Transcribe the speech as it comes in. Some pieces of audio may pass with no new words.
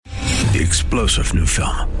The explosive new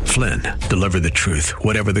film, Flynn, deliver the truth,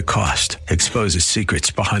 whatever the cost, exposes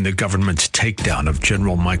secrets behind the government's takedown of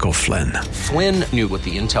General Michael Flynn. Flynn knew what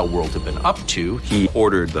the intel world had been up to. He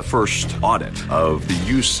ordered the first audit of the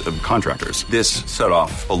use of contractors. This set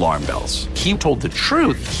off alarm bells. He told the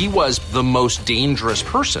truth. He was the most dangerous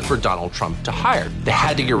person for Donald Trump to hire. They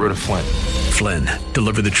had to get rid of Flynn. Flynn,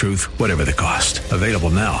 deliver the truth, whatever the cost. Available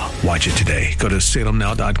now. Watch it today. Go to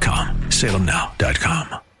salemnow.com.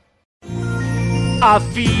 salemnow.com. I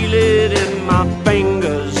feel it in my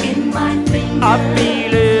fingers. I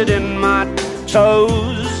feel it in my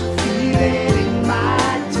toes.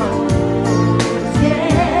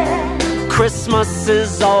 Yeah. Christmas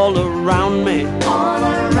is all around me.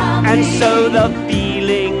 And so the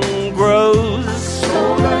feeling grows.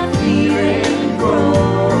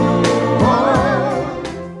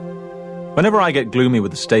 Whenever I get gloomy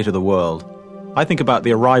with the state of the world, I think about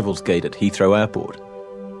the arrivals gate at Heathrow Airport.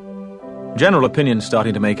 General opinion's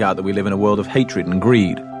starting to make out that we live in a world of hatred and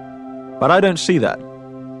greed. But I don't see that.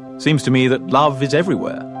 Seems to me that love is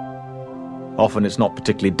everywhere. Often it's not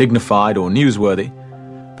particularly dignified or newsworthy,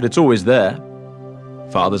 but it's always there.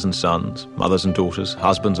 Fathers and sons, mothers and daughters,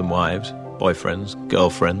 husbands and wives, boyfriends,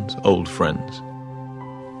 girlfriends, old friends.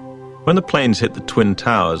 When the planes hit the Twin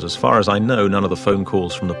Towers, as far as I know, none of the phone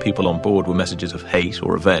calls from the people on board were messages of hate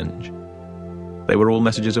or revenge. They were all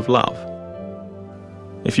messages of love.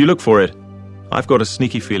 If you look for it, I've got a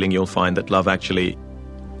sneaky feeling you'll find that love actually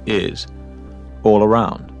is all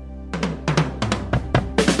around.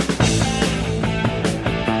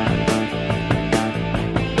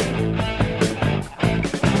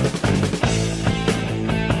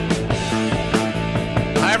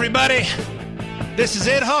 Hi, everybody. This is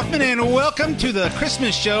Ed Hoffman, and welcome to the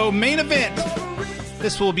Christmas show main event.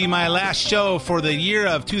 This will be my last show for the year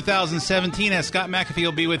of 2017, as Scott McAfee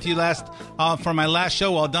will be with you for my last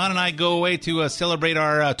show while Don and I go away to celebrate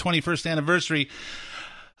our 21st anniversary.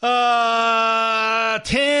 10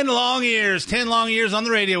 long years on the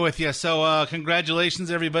radio with you. So congratulations,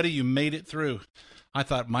 everybody. You made it through. I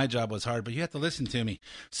thought my job was hard, but you have to listen to me.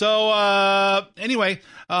 So anyway,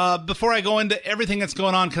 before I go into everything that's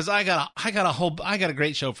going on, because I got a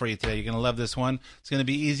great show for you today. You're gonna love this one. It's gonna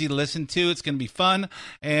be easy to listen to. It's gonna be fun,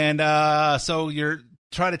 and so you're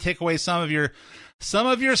try to take away some of your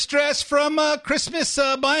stress from Christmas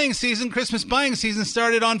buying season. Christmas buying season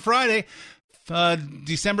started on Friday,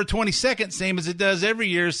 December 22nd, same as it does every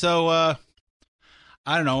year. So I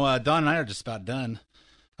don't know. Don and I are just about done.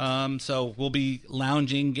 So we'll be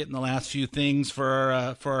lounging, getting the last few things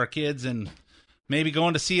for our kids, and maybe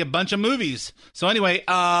going to see a bunch of movies. So anyway,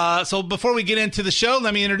 so before we get into the show,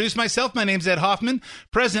 let me introduce myself. My name's Ed Hoffman,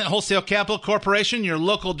 President Wholesale Capital Corporation, your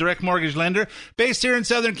local direct mortgage lender, based here in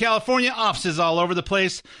Southern California, offices all over the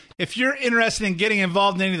place. If you're interested in getting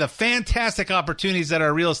involved in any of the fantastic opportunities that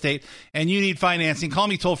are real estate and you need financing, call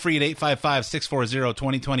me toll free at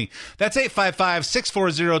 855-640-2020. That's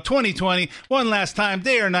 855-640-2020. One last time,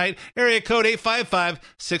 day or night, area code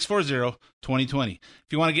 855-640-2020.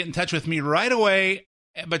 If you want to get in touch with me right away,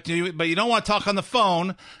 but you don't want to talk on the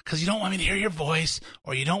phone because you don't want me to hear your voice,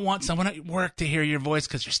 or you don't want someone at work to hear your voice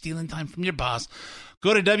because you're stealing time from your boss,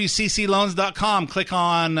 go to WCCLoans.com, click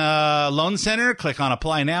on Loan Center, click on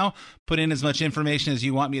Apply Now, put in as much information as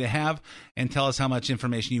you want me to have, and tell us how much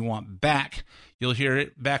information you want back. You'll hear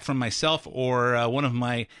it back from myself or one of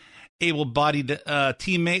my able-bodied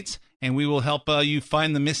teammates, and we will help you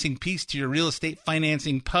find the missing piece to your real estate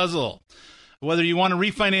financing puzzle. Whether you want to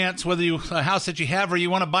refinance, a house that you have, or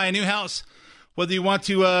you want to buy a new house, whether you want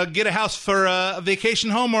to get a house for a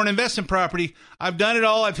vacation home or an investment property, I've done it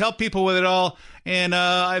all. I've helped people with it all, and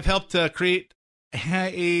I've helped create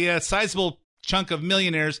a sizable chunk of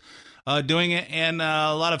millionaires doing it, and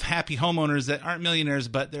a lot of happy homeowners that aren't millionaires,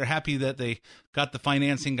 but they're happy that they got the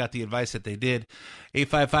financing, got the advice that they did.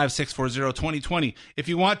 855-640-2020. If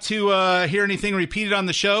you want to hear anything repeated on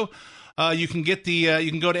the show, you can go to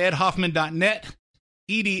edhoffman.net,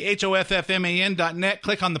 EDHOFFMAN.net.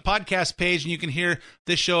 Click on the podcast page, and you can hear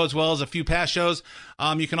this show as well as a few past shows.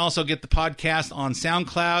 You can also get the podcast on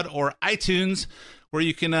SoundCloud or iTunes, where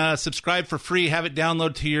you can subscribe for free, have it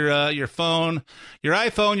download to your phone, your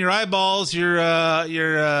iPhone, your eyeballs, your iNet,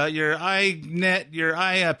 your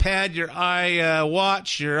iPad, your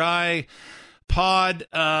iWatch, your iPod.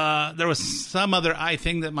 There was some other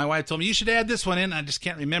thing that my wife told me, you should add this one in. I just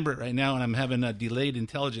can't remember it right now, and I'm having a delayed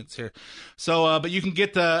intelligence here. So, but you can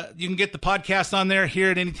get the podcast on there,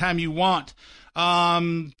 hear it anytime you want.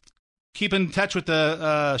 Keep in touch with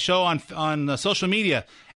the show on social media.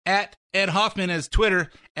 At Ed Hoffman as Twitter,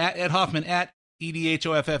 at Ed Hoffman, at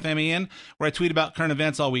EDHOFFMEN, where I tweet about current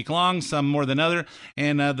events all week long, some more than other.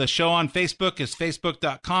 And the show on Facebook is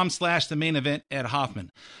facebook.com/The Main Event Ed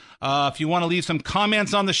Hoffman. If you want to leave some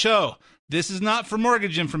comments on the show, this is not for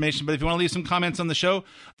mortgage information, but if you want to leave some comments on the show,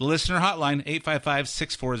 the listener hotline,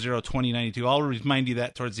 855-640-2092. I'll remind you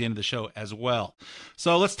that towards the end of the show as well.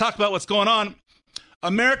 So let's talk about what's going on.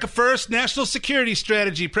 America First National Security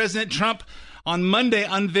Strategy. President Trump on Monday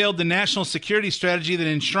unveiled the national security strategy that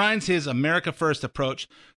enshrines his America First approach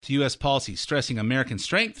to U.S. policy, stressing American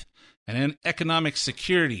strength and economic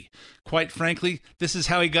security. Quite frankly, this is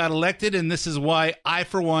how he got elected, and this is why I,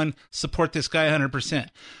 for one, support this guy 100%.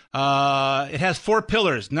 It has 4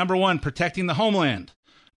 pillars. Number 1, protecting the homeland.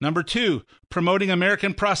 Number 2, promoting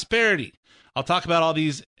American prosperity. I'll talk about all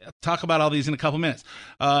these in a couple minutes.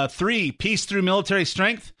 3, peace through military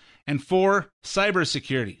strength. And 4,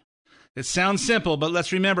 cybersecurity. It sounds simple, but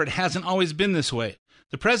let's remember it hasn't always been this way.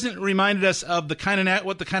 The president reminded us of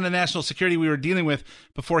what kind of national security we were dealing with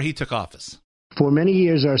before he took office. For many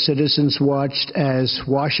years, our citizens watched as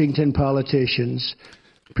Washington politicians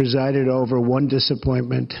presided over one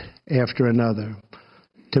disappointment after another.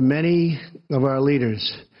 To many of our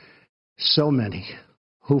leaders, so many,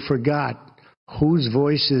 who forgot whose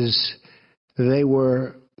voices they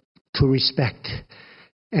were to respect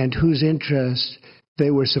and whose interests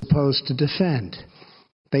they were supposed to defend.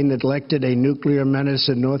 They neglected a nuclear menace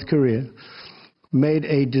in North Korea, made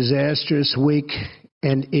a disastrous, weak,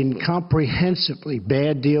 and incomprehensibly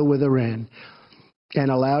bad deal with Iran, and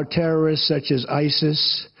allowed terrorists such as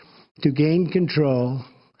ISIS to gain control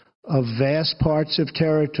of vast parts of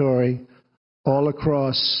territory all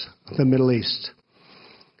across the Middle East.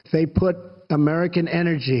 They put American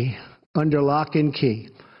energy under lock and key.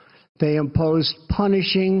 They imposed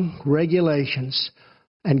punishing regulations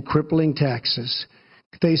and crippling taxes.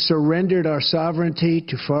 They surrendered our sovereignty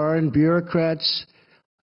to foreign bureaucrats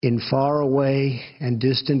in faraway and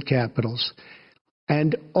distant capitals.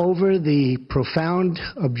 And over the profound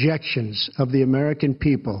objections of the American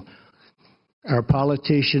people, our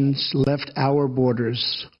politicians left our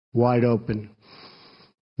borders wide open.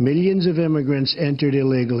 Millions of immigrants entered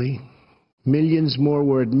illegally. Millions more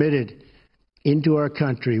were admitted into our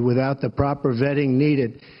country without the proper vetting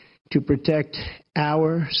needed to protect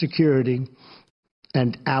our security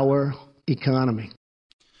and our economy.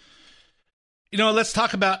 You know, let's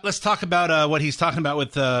talk about what he's talking about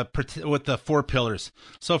with the 4 pillars.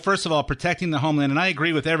 So first of all, protecting the homeland, and I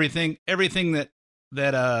agree with everything that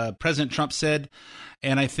President Trump said.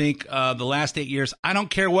 And I think the last 8 years, I don't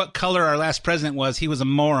care what color our last president was, he was a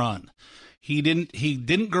moron. He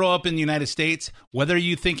didn't grow up in the United States. Whether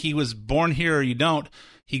you think he was born here or you don't,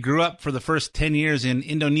 he grew up for the first 10 years in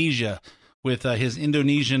Indonesia with his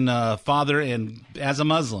Indonesian father and as a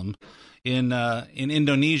Muslim in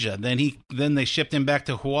Indonesia. Then they shipped him back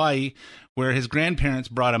to Hawaii, where his grandparents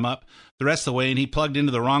brought him up the rest of the way, and he plugged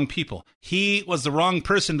into the wrong people. He was the wrong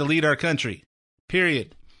person to lead our country,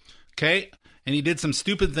 period. Okay? And he did some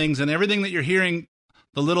stupid things, and everything that you're hearing,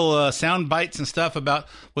 the little sound bites and stuff about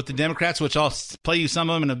with the Democrats, which I'll play you some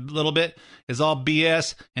of them in a little bit, is all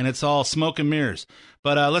BS, and it's all smoke and mirrors.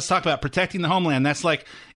 But let's talk about protecting the homeland. That's like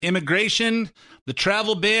immigration, the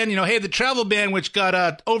travel ban. You know, hey, the travel ban, which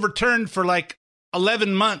got overturned for like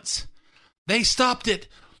 11 months, they stopped it.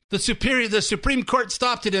 The Supreme Court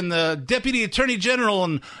stopped it, and the Deputy Attorney General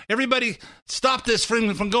and everybody stopped this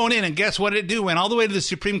from going in. And guess what it do? Went all the way to the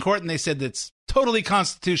Supreme Court, and they said that's totally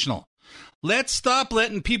constitutional. Let's stop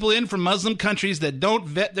letting people in from Muslim countries that don't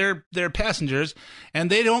vet their passengers, and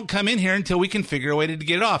they don't come in here until we can figure a way to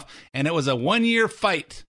get it off. And it was a 1-year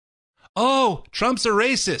fight. Oh, Trump's a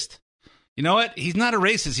racist. You know what? He's not a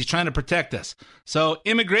racist. He's trying to protect us. So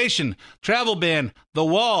immigration, travel ban, the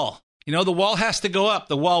wall. You know, the wall has to go up.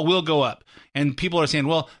 The wall will go up. And people are saying,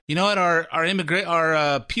 well, you know what?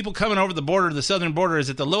 Our people coming over the border, the southern border, is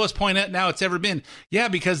at the lowest point now it's ever been. Yeah,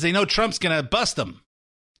 because they know Trump's going to bust them.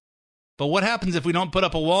 But what happens if we don't put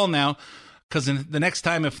up a wall now? Because the next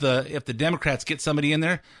time, if the Democrats get somebody in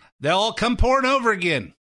there, they'll all come pouring over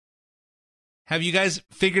again. Have you guys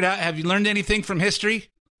figured out? Have you learned anything from history?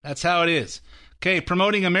 That's how it is. Okay,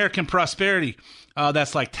 promoting American prosperity.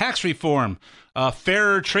 That's like tax reform,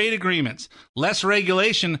 fairer trade agreements, less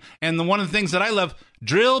regulation, and one of the things that I love,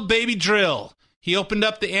 drill, baby, drill. He opened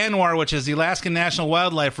up the ANWR, which is the Alaskan National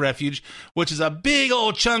Wildlife Refuge, which is a big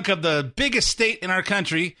old chunk of the biggest state in our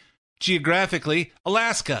country, geographically,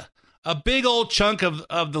 Alaska. A big old chunk of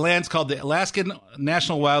the land's called the Alaskan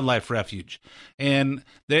National Wildlife Refuge. And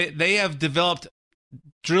they have developed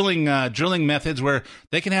drilling methods where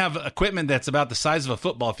they can have equipment that's about the size of a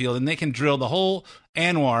football field, and they can drill the whole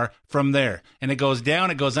Anwar from there. And it goes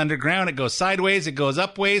down, it goes underground, it goes sideways, it goes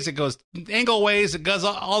up ways, it goes angle ways, it goes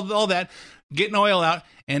all that, getting oil out.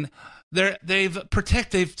 And they've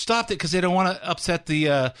stopped it because they don't want to upset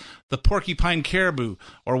the porcupine caribou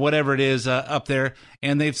or whatever it is up there.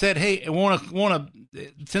 And they've said, hey,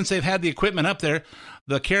 since they've had the equipment up there,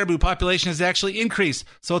 the caribou population has actually increased.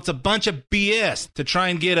 So it's a bunch of BS to try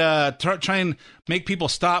and try and make people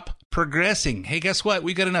stop progressing. Hey, guess what?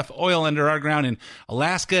 We got enough oil under our ground in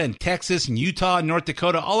Alaska and Texas and Utah and North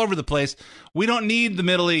Dakota, all over the place. We don't need the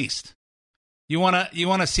Middle East. You want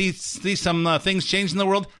to see some things change in the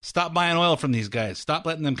world? Stop buying oil from these guys. Stop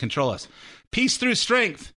letting them control us. Peace through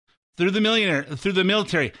strength, through the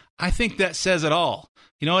military. I think that says it all.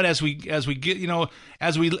 You know what? As Obama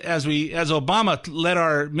let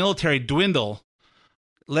our military dwindle,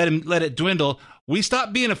 let it dwindle. We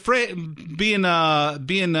stop being afraid.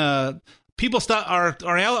 People stop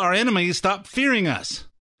our enemies stop fearing us.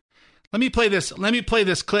 Let me play this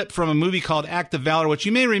clip from a movie called Act of Valor, which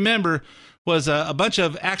you may remember was a bunch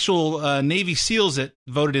of actual Navy SEALs that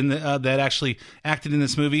voted in that actually acted in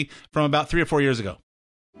this movie from about 3 or 4 years ago.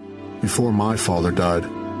 Before my father died,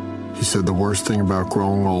 he said the worst thing about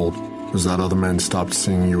growing old was that other men stopped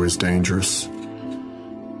seeing you as dangerous.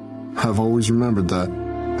 I've always remembered that,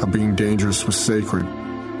 how being dangerous was sacred,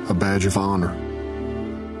 a badge of honor.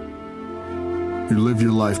 You live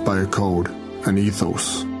your life by a code, an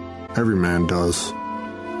ethos. Every man does.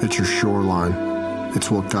 It's your shoreline. It's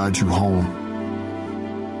what guides you home.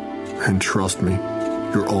 And trust me,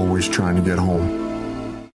 you're always trying to get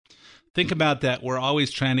home. Think about that. We're always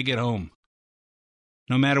trying to get home.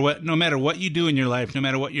 No matter what you do in your life, no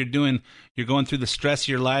matter what you're doing, you're going through the stress of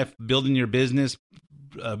your life, building your business,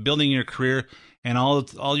 building your career, and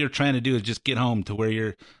all you're trying to do is just get home to where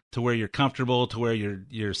you're comfortable, to where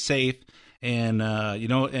you're safe, and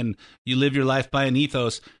and you live your life by an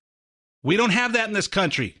ethos. We don't have that in this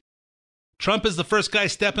country. Trump is the first guy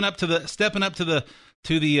stepping up to the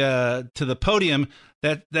podium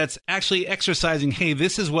that's actually exercising, hey,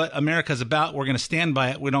 this is what America's about. We're going to stand by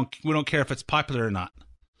it. We don't care if it's popular or not.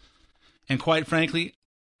 And quite frankly,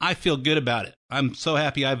 I feel good about it. I'm so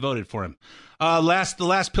happy I voted for him. The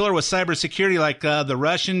last pillar was cybersecurity, like the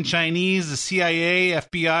Russian, Chinese, the CIA,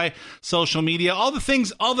 FBI, social media, all the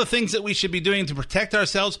things that we should be doing to protect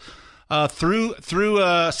ourselves through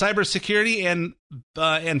cybersecurity and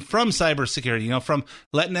from cybersecurity, from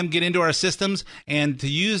letting them get into our systems and to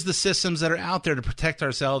use the systems that are out there to protect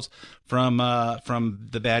ourselves from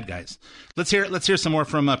the bad guys. Let's hear some more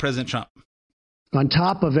from President Trump. On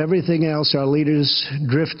top of everything else, our leaders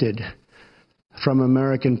drifted from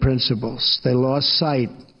American principles. They lost sight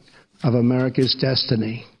of America's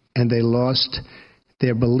destiny, and they lost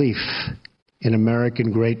their belief in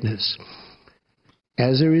American greatness.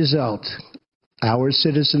 As a result, our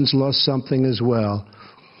citizens lost something as well.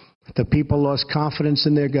 The people lost confidence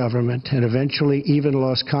in their government and eventually even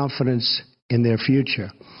lost confidence in their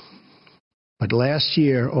future. But last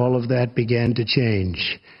year, all of that began to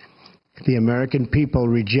change. The American people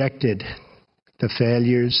rejected the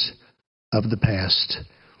failures of the past.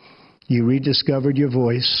 You rediscovered your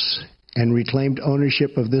voice and reclaimed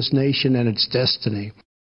ownership of this nation and its destiny.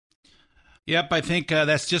 Yep, I think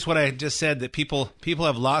that's just what I just said, that people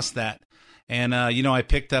have lost that. And, I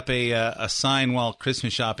picked up a sign while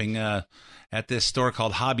Christmas shopping at this store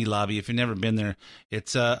called Hobby Lobby. If you've never been there,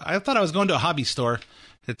 it's I thought I was going to a hobby store.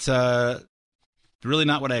 It's really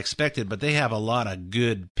not what I expected, but they have a lot of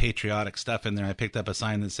good patriotic stuff in there. I picked up a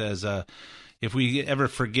sign that says, if we ever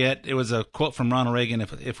forget, it was a quote from Ronald Reagan,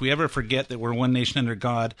 if we ever forget that we're one nation under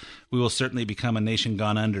God, we will certainly become a nation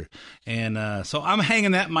gone under. And so I'm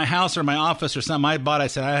hanging that in my house or my office or something. I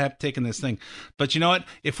said, I have taken this thing. But you know what?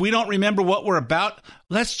 If we don't remember what we're about,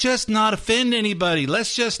 let's just not offend anybody.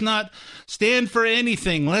 Let's just not stand for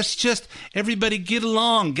anything. Let's just everybody get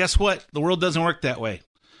along. Guess what? The world doesn't work that way.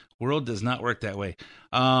 World does not work that way.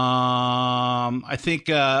 I think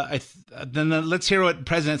then let's hear what the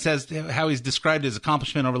president says, how he's described his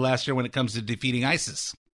accomplishment over last year when it comes to defeating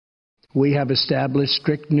ISIS. We have established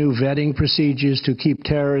strict new vetting procedures to keep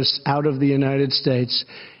terrorists out of the United States,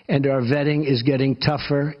 and our vetting is getting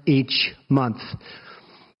tougher each month.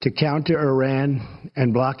 To counter Iran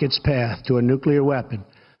and block its path to a nuclear weapon,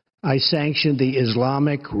 I sanctioned the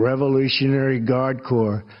Islamic Revolutionary Guard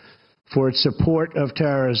Corps for its support of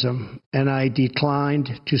terrorism, and I declined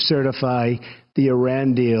to certify the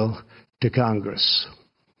Iran deal to Congress.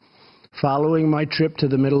 Following my trip to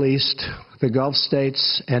the Middle East, the Gulf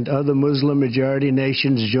states and other Muslim-majority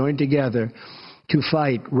nations joined together to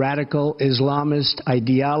fight radical Islamist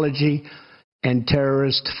ideology and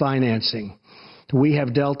terrorist financing. We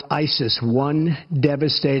have dealt ISIS one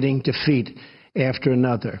devastating defeat after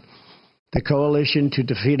another. The coalition to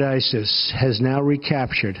defeat ISIS has now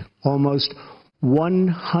recaptured almost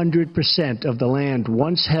 100% of the land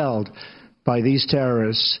once held by these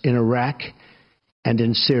terrorists in Iraq and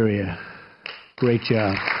in Syria. Great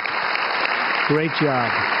job. Great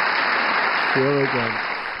job. Really good.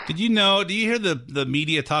 Do you hear the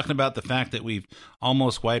media talking about the fact that we've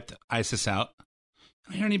almost wiped ISIS out?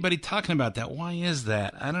 I don't hear anybody talking about that. Why is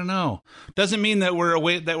that? I don't know. Doesn't mean that we're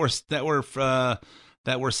away, that we're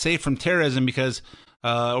safe from terrorism, because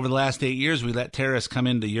over the last 8 years we let terrorists come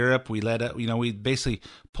into Europe. We we basically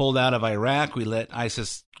pulled out of Iraq. We let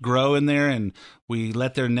ISIS grow in there, and we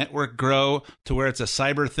let their network grow to where it's a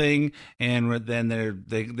cyber thing. And then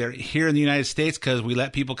they're here in the United States because we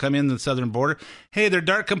let people come in the southern border. Hey, they're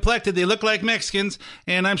dark complected. They look like Mexicans,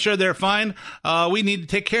 and I'm sure they're fine. We need to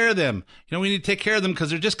take care of them. We need to take care of them because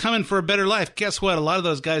they're just coming for a better life. Guess what? A lot of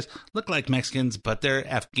those guys look like Mexicans, but they're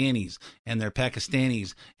Afghanis and they're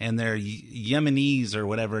Pakistanis and they're Yemenis or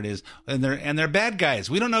whatever it is, and they're bad guys.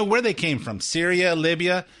 We don't know where they came from. Syria,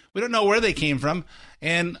 Libya. We don't know where they came from.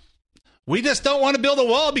 And we just don't want to build a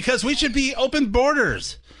wall because we should be open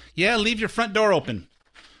borders. Yeah, leave your front door open.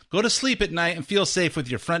 Go to sleep at night and feel safe with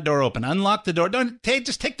your front door open. Unlock the door.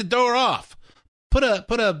 Just take the door off. Put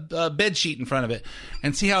a bed sheet in front of it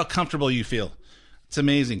and see how comfortable you feel. It's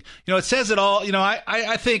amazing. It says it all.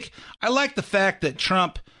 I think I like the fact that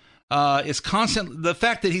Trump is the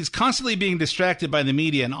fact that he's constantly being distracted by the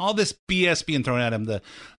media and all this BS being thrown at him,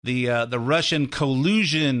 the Russian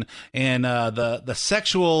collusion and the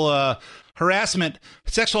sexual harassment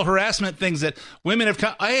things that women have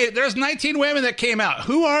come. Hey, there's 19 women that came out.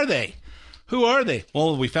 Who are they?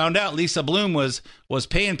 Well, we found out Lisa Bloom was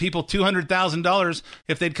paying people $200,000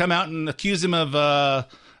 if they'd come out and accuse him of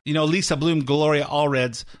Lisa Bloom, Gloria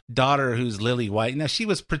Allred's daughter, who's Lily White. Now she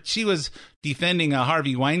was defending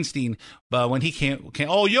Harvey Weinstein, but when he came,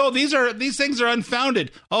 these things are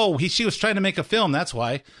unfounded. She was trying to make a film. That's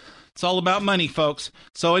why. It's all about money, folks.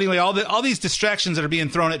 So anyway, all these distractions that are being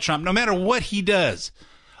thrown at Trump, no matter what he does.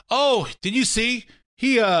 Oh, did you see?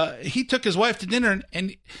 He took his wife to dinner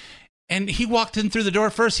and he walked in through the door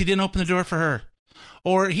first. He didn't open the door for her.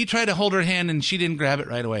 Or he tried to hold her hand and she didn't grab it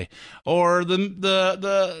right away. Or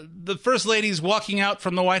the first lady's walking out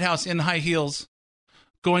from the White House in high heels,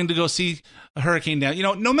 going to go see a hurricane down.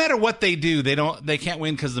 No matter what they do, they can't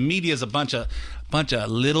win because the media is a bunch of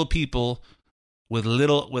little people with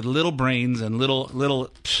little brains and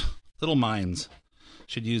little minds.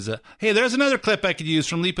 Should use that. Hey, there's another clip I could use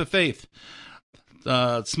from Leap of Faith.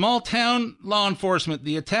 Small town law enforcement,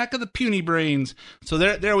 the attack of the puny brains. So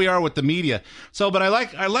there we are with the media. So, but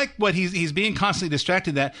I like what he's being constantly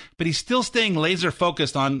distracted at, but he's still staying laser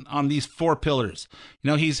focused on these four pillars.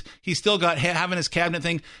 He's still got having his cabinet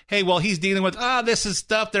thing. Hey, well, he's dealing with, this is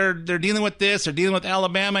stuff. They're dealing with this. They're dealing with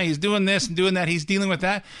Alabama. He's doing this and doing that. He's dealing with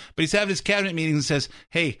that. But he's having his cabinet meetings and says,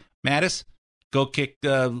 hey, Mattis, go kick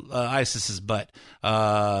ISIS's butt.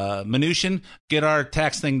 Mnuchin, get our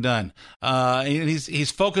tax thing done. And he's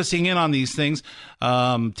focusing in on these things.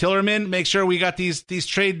 Tillerman, make sure we got these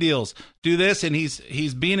trade deals. Do this, and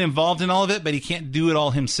he's being involved in all of it, but he can't do it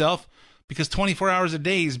all himself because 24 hours a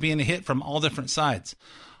day he's being hit from all different sides.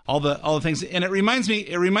 All the things, and it reminds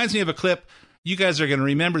me of a clip. You guys are going to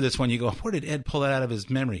remember this one. You go, where did Ed pull that out of his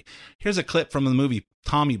memory? Here's a clip from the movie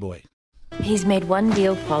Tommy Boy. He's made one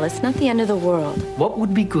deal, Paul. It's not the end of the world. What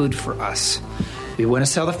would be good for us? We want to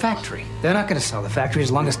sell the factory. They're not going to sell the factory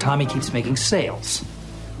as long as Tommy keeps making sales.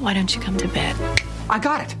 Why don't you come to bed? I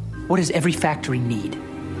got it. What does every factory need?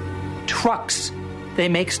 Trucks. They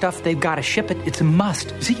make stuff, they've got to ship it. It's a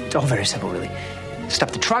must. See, it's all very simple, really.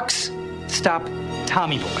 Stop the trucks, stop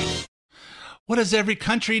Tommy Boy. What does every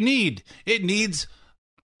country need? It needs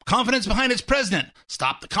confidence behind its president.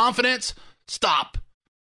 Stop the confidence, stop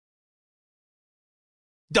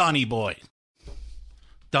Donnie Boy.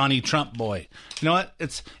 Donnie Trump Boy. You know what?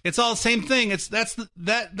 It's all the same thing.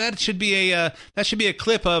 That should be a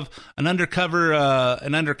clip of an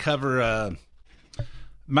undercover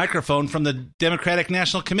microphone from the Democratic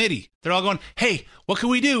National Committee. They're all going, "Hey, what can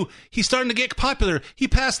we do? He's starting to get popular. He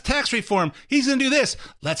passed tax reform. He's going to do this.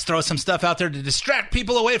 Let's throw some stuff out there to distract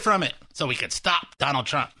people away from it so we can stop Donald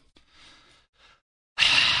Trump."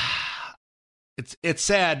 It's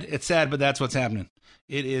sad. It's sad, but that's what's happening.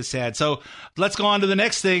 It is sad. So let's go on to the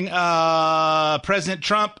next thing. President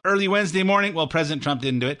Trump, early Wednesday morning. Well, President Trump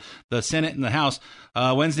didn't do it. The Senate and the House.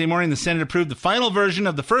 Wednesday morning, the Senate approved the final version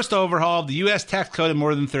of the first overhaul of the U.S. tax code in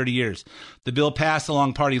more than 30 years. The bill passed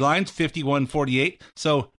along party lines, 51-48.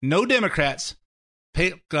 So no Democrats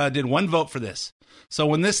did one vote for this. So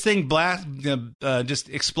when this thing just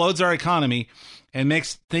explodes our economy and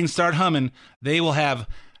makes things start humming, they will have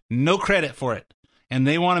no credit for it. And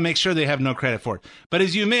they want to make sure they have no credit for it. But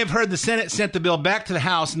as you may have heard, the Senate sent the bill back to the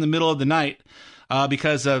House in the middle of the night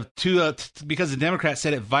because the Democrats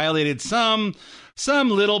said it violated some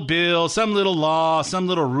little bill, some little law, some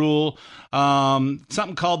little rule,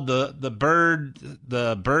 something called the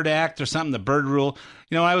Bird Act or something, the Bird Rule.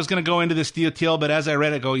 You know, I was going to go into this detail, but as I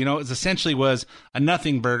read it, it essentially was a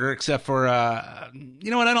nothing burger, except for,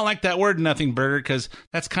 you know what, I don't like that word nothing burger because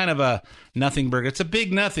that's kind of a nothing burger. It's a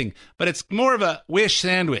big nothing, but it's more of a wish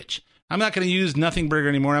sandwich. I'm not going to use nothing burger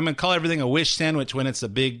anymore. I'm going to call everything a wish sandwich when it's a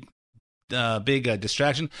big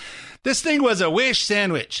distraction. This thing was a wish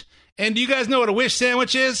sandwich. And do you guys know what a wish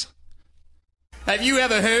sandwich is? Have you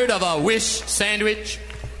ever heard of a wish sandwich?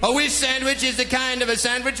 A wish sandwich is the kind of a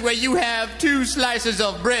sandwich where you have 2 slices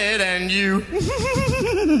of bread and you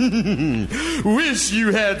wish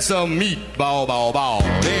you had some meat. Bow, bow, bow.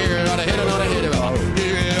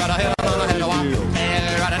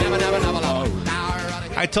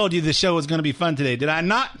 I told you the show was going to be fun today, did I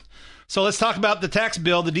not? So let's talk about the tax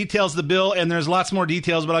bill, the details of the bill, and there's lots more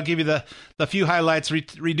details, but I'll give you the few highlights.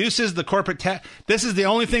 Reduces the corporate tax. This is the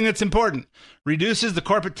only thing that's important. Reduces the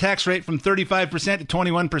corporate tax rate from 35% to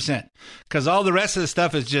 21%, because all the rest of the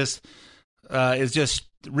stuff is just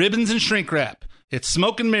ribbons and shrink wrap. It's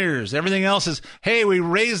smoke and mirrors. Everything else is, hey, we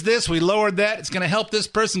raised this, we lowered that. It's going to help this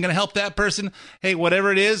person, going to help that person. Hey,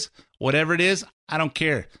 whatever it is, I don't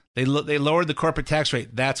care. They lowered the corporate tax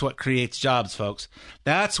rate. That's what creates jobs, folks.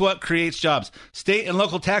 That's what creates jobs. State and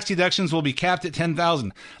local tax deductions will be capped at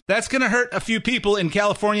 $10,000. That's going to hurt a few people in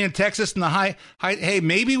California and Texas and the high. Hey,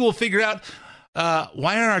 maybe we'll figure out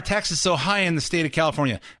why are our taxes so high in the state of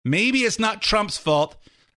California? Maybe it's not Trump's fault.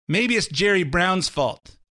 Maybe it's Jerry Brown's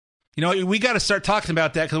fault. You know, we got to start talking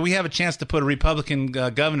about that because we have a chance to put a Republican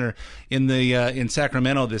governor in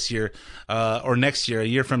Sacramento this year or next year,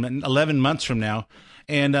 11 months from now.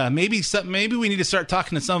 And maybe we need to start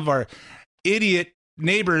talking to some of our idiot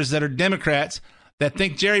neighbors that are Democrats that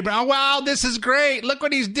think Jerry Brown, wow, this is great. Look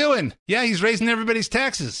what he's doing. Yeah, he's raising everybody's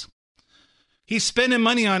taxes. He's spending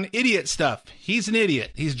money on idiot stuff. He's an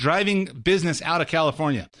idiot. He's driving business out of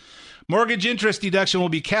California. Mortgage interest deduction will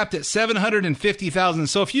be capped at $750,000.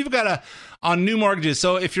 So if you've got on new mortgages,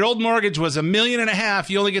 so if your old mortgage was $1.5 million,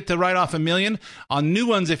 you only get to write off $1 million. On new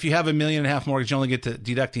ones, if you have $1.5 million mortgage, you only get to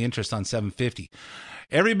deduct the interest on $750,000.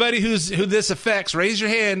 Everybody who this affects, raise your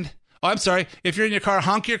hand. Oh, I'm sorry. If you're in your car,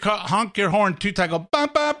 honk your horn 2 times. Go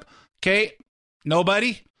bump up. Okay,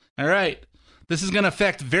 nobody. All right. This is going to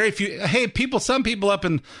affect very few. Hey, some people up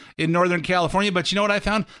in Northern California, but you know what I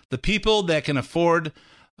found? The people that can afford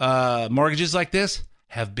mortgages like this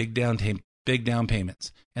have big down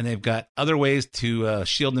payments, and they've got other ways to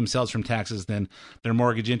shield themselves from taxes than their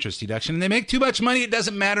mortgage interest deduction. And they make too much money. It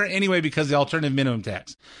doesn't matter anyway because of the alternative minimum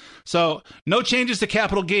tax. So no changes to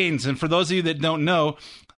capital gains. And for those of you that don't know,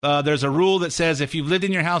 there's a rule that says if you've lived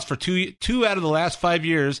in your house for two out of the last 5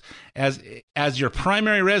 years as your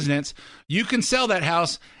primary residence, you can sell that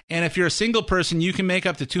house. And if you're a single person, you can make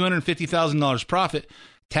up to $250,000 profit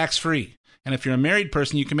tax-free. And if you're a married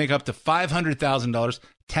person, you can make up to $500,000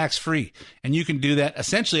 tax-free. And you can do that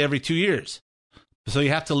essentially every 2 years. So you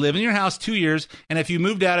have to live in your house 2 years. And if you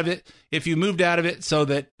moved out of it, you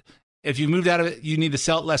need to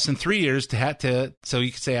sell it less than 3 years so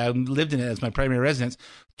you can say, I lived in it as my primary residence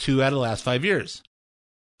 2 out of the last 5 years.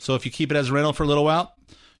 So if you keep it as a rental for a little while,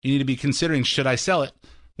 you need to be considering, should I sell it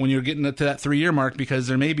when you're getting to that 3-year mark? Because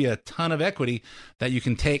there may be a ton of equity that you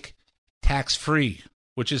can take tax-free,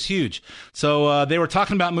 which is huge. So they were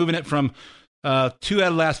talking about moving it from 2 out of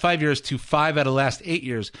the last 5 years to 5 out of the last 8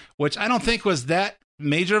 years, which I don't think was that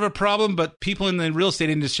major of a problem, but people in the real estate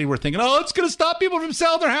industry were thinking, oh, it's going to stop people from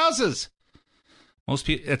selling their houses. Most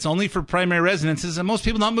people, it's only for primary residences, and most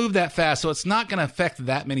people don't move that fast, so it's not going to affect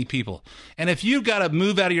that many people. And if you've got to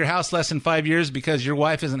move out of your house less than 5 years because your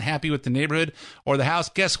wife isn't happy with the neighborhood or the house,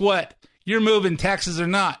 guess what? You're moving, taxes or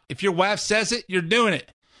not. If your wife says it, you're doing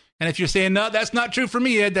it. And if you're saying, no, that's not true for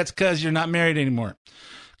me, Ed, that's because you're not married anymore.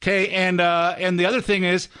 Okay, and the other thing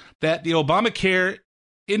is that the Obamacare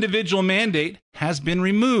individual mandate has been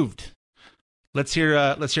removed. Let's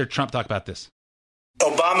hear Trump talk about this.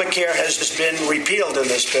 Obamacare has just been repealed in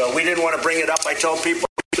this bill. We didn't want to bring it up. I told people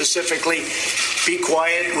specifically be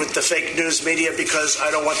quiet with the fake news media because I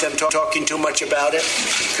don't want them talking too much about it,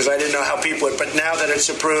 because I didn't know how people would. But now that it's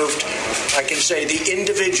approved, I can say the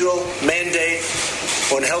individual mandate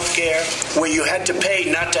on health care where you had to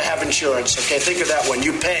pay not to have insurance. Okay, think of that one.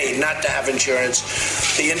 You pay not to have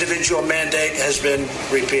insurance. The individual mandate has been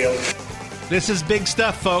repealed. This is big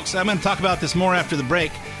stuff, folks. I'm going to talk about this more after the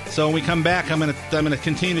break. So when we come back, I'm going to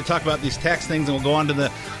continue to talk about these tax things, and we'll go on to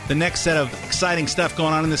the next set of exciting stuff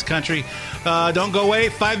going on in this country. Don't go away.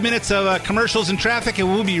 5 minutes of commercials and traffic, and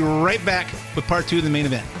we'll be right back with part 2 of the main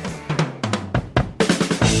event.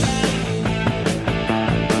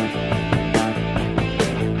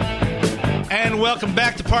 And welcome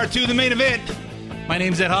back to part 2 of the main event. My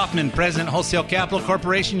name's Ed Hoffman, President of Wholesale Capital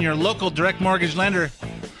Corporation, your local direct mortgage lender.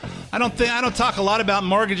 I don't talk a lot about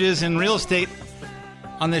mortgages and real estate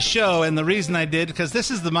on this show, and the reason I did, because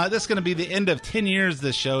this is going to be the end of 10 years.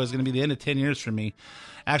 This show is going to be the end of 10 years for me.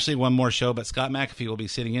 Actually, one more show, but Scott McAfee will be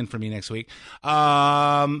sitting in for me next week. But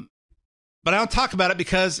I don't talk about it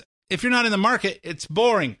because if you're not in the market, it's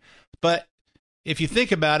boring. But if you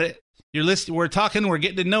think about it, we're talking, we're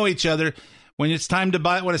getting to know each other. When it's time to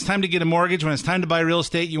buy, when it's time to get a mortgage, when it's time to buy real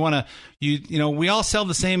estate, we all sell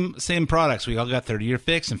the same products. We all got 30-year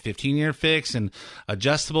fix and 15-year fix and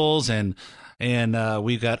adjustables and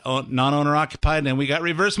we've got non-owner occupied, and we got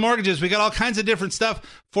reverse mortgages. We got all kinds of different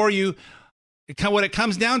stuff for you. What it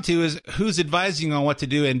comes down to is who's advising you on what to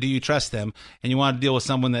do, and do you trust them? And you want to deal with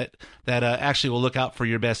someone that actually will look out for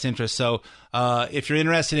your best interest. So if you're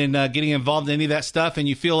interested in getting involved in any of that stuff, and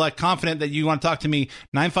you feel like confident that you want to talk to me,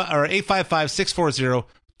 855-640-2020,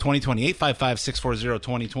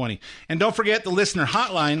 855-640-2020. And don't forget the listener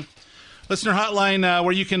hotline.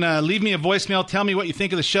 Where you can leave me a voicemail, tell me what you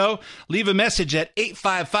think of the show. Leave a message at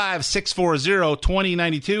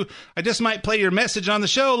 855-640-2092. I just might play your message on the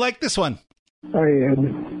show like this one. Hi, Ed.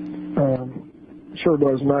 Sure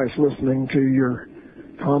was nice listening to your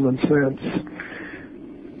common sense.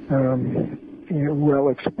 Well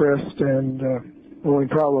expressed, and the only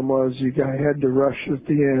problem was I had to rush at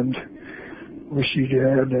the end. Wish you'd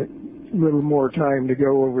had a little more time to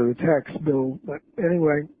go over the tax bill. But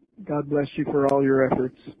anyway, God bless you for all your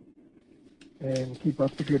efforts, and keep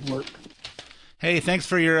up the good work. Hey, thanks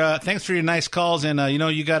for your nice calls, and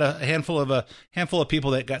you got a handful of people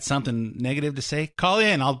that got something negative to say. Call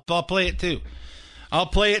in, I'll play it too. I'll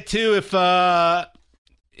play it too if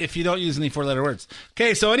you don't use any 4-letter words.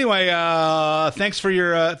 Okay, so anyway, thanks for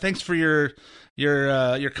your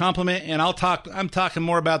compliment, and I'm talking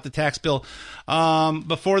more about the tax bill.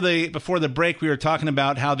 Before the break, we were talking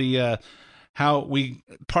about how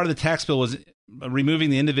part of the tax bill was removing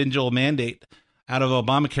the individual mandate out of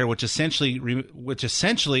Obamacare, which essentially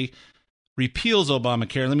repeals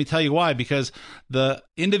Obamacare. Let me tell you why. Because the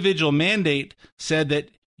individual mandate said that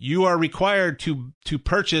you are required to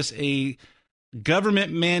purchase a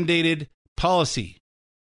government mandated policy.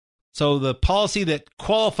 So the policy that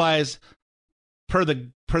qualifies per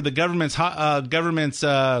the government's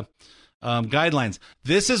guidelines.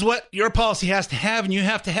 This is what your policy has to have, and you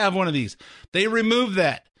have to have one of these. They removed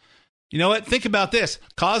that. You know what? Think about this.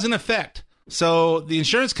 Cause and effect. So the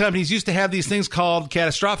insurance companies used to have these things called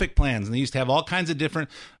catastrophic plans, and they used to have all kinds of different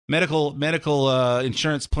medical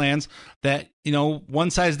insurance plans that,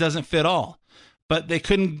 one size doesn't fit all. But they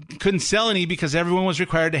couldn't sell any because everyone was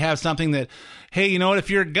required to have something that, hey, you know what? If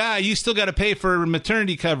you're a guy, you still got to pay for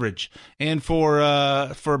maternity coverage and for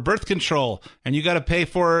birth control, and you got to pay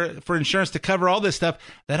for insurance to cover all this stuff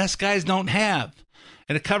that us guys don't have.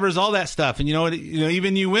 And it covers all that stuff. And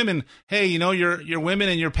even you women, hey, you're women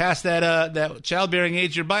and you're past that childbearing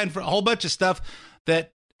age. You're buying for a whole bunch of stuff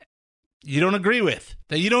that you don't agree with,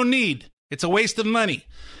 that you don't need. It's a waste of money.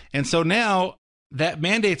 And so now that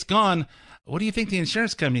mandate's gone. What do you think the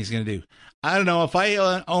insurance company is going to do? I don't know. If I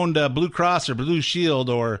owned Blue Cross or Blue Shield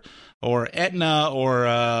or Aetna or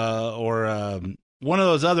one of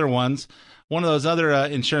those other ones, one of those other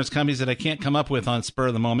insurance companies that I can't come up with on spur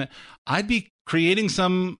of the moment, I'd be creating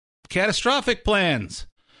some catastrophic plans.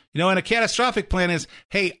 And a catastrophic plan is,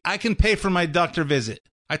 hey, I can pay for my doctor visit.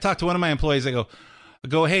 I talked to one of my employees. I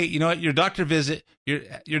go, hey, you know what? Your doctor visit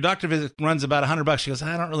runs about $100. She goes,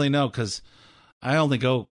 I don't really know because I only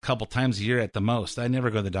go a couple times a year at the most. I never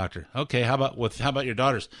go to the doctor. Okay, how about your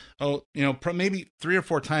daughters? Oh, maybe 3 or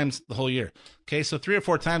 4 times the whole year. Okay, so 3 or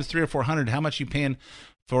 4 times, 300 or 400. How much you paying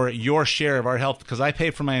for your share of our health? Because I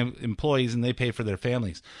pay for my employees and they pay for their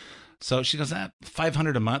families. So she goes,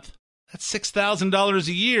 $500 a month. That's $6,000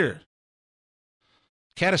 a year.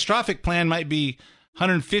 Catastrophic plan might be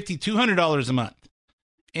 $150, $200 a month.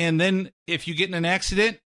 And then if you get in an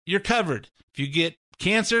accident, you're covered. If you get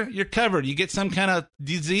cancer, you're covered. You get some kind of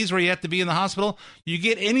disease where you have to be in the hospital, you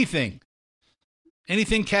get anything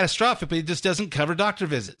catastrophic, but it just doesn't cover doctor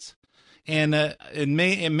visits. And it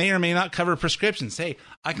may or may not cover prescriptions. Hey,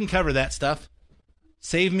 I can cover that stuff.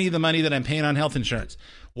 Save me the money that I'm paying on health insurance.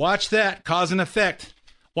 Watch that, cause and effect.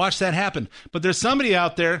 Watch that happen. But there's somebody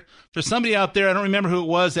out there, I don't remember who it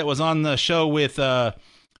was, that was on the show with Karl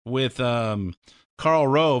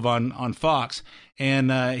Rove on Fox,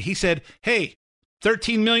 and he said, hey,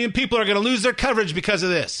 13 million people are going to lose their coverage because of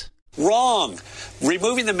this. Wrong.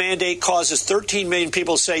 Removing the mandate causes 13 million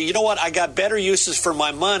people to say, you know what, I got better uses for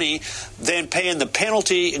my money than paying the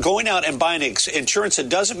penalty, going out and buying insurance that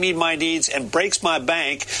doesn't meet my needs and breaks my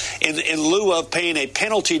bank in lieu of paying a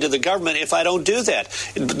penalty to the government if I don't do that.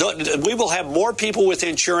 We will have more people with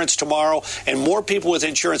insurance tomorrow and more people with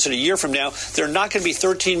insurance in a year from now. There are not going to be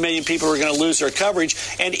 13 million people who are going to lose their coverage.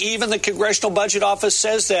 And even the Congressional Budget Office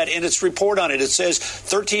says that in its report on it. It says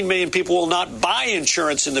 13 million people will not buy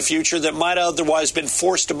insurance in the future that might otherwise been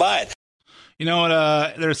forced to buy it. You know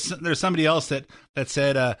what? There's somebody else that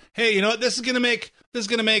said, hey, you know what? This is going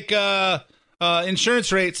to make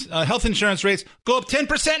insurance rates, health insurance rates, go up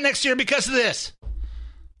 10% next year because of this.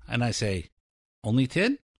 And I say, only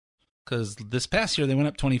 10? Because this past year they went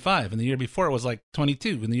up 25, and the year before it was like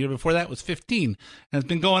 22, and the year before that was 15, and it's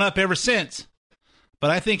been going up ever since.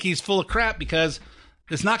 But I think he's full of crap because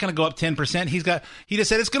it's not going to go up 10%. He just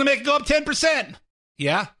said it's going to make it go up 10%.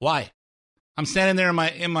 Yeah, why? I'm standing there in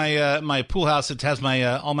my pool house that has my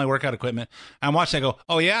all my workout equipment. I'm watching. I go,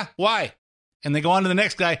 oh yeah, why? And they go on to the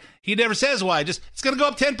next guy. He never says why. Just it's going to go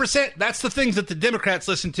up 10%. That's the things that the Democrats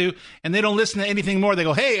listen to, and they don't listen to anything more. They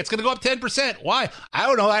go, hey, it's going to go up 10%. Why? I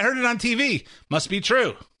don't know. I heard it on TV. Must be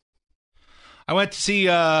true. I went to see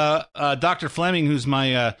Dr. Fleming, who's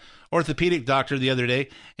my orthopedic doctor, the other day,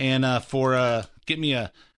 and for get me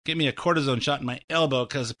a cortisone shot in my elbow,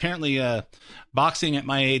 because apparently boxing at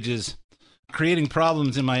my age is creating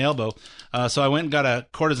problems in my elbow. So I went and got a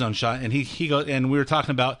cortisone shot, and he goes, and we were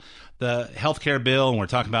talking about the healthcare bill, and we're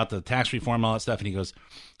talking about the tax reform, all that stuff. And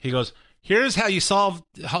he goes, here's how you solve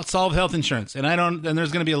health insurance. And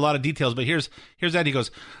there's going to be a lot of details, but here's that. He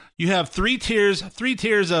goes, you have three tiers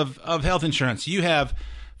of health insurance. You have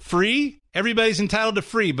free. Everybody's entitled to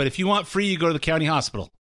free, but if you want free, you go to the county hospital.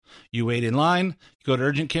 You wait in line, you go to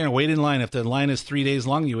urgent care and wait in line. If the line is 3 days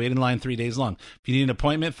long, you wait in line 3 days long. If you need an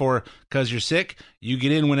appointment because you're sick, you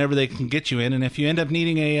get in whenever they can get you in. And if you end up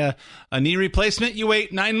needing a knee replacement, you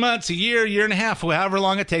wait 9 months, a year and a half, however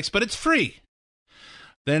long it takes, but it's free.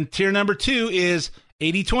 Then tier number 2 is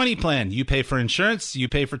 80-20 plan. You pay for insurance, you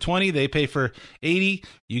pay for 20, they pay for 80.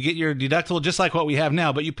 You get your deductible just like what we have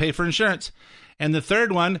now, but you pay for insurance. And the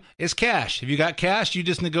third one is cash. If you got cash, you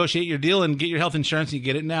just negotiate your deal and get your health insurance, and you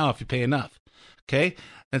get it now if you pay enough. Okay?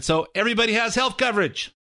 And so everybody has health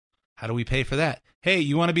coverage. How do we pay for that? Hey,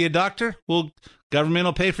 you want to be a doctor? Well, government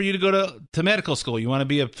will pay for you to go to medical school. You want to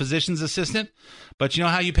be a physician's assistant? But you know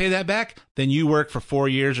how you pay that back? Then you work for 4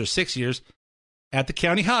 years or 6 years at the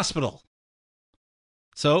county hospital.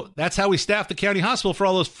 So that's how we staff the county hospital. For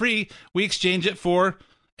all those free, we exchange it for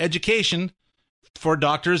education for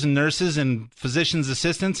doctors and nurses and physicians'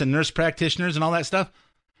 assistants and nurse practitioners and all that stuff.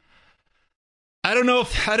 I don't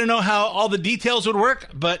know how all the details would work,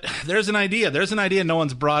 but there's an idea. There's an idea no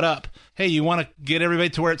one's brought up. Hey, you want to get everybody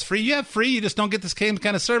to where it's free? You have free. You just don't get this kind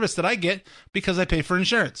of service that I get because I pay for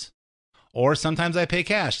insurance. Or sometimes I pay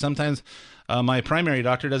cash. Sometimes my primary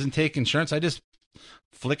doctor doesn't take insurance. I just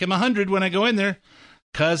flick him 100 when I go in there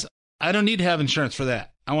because I don't need to have insurance for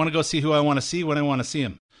that. I want to go see who I want to see when I want to see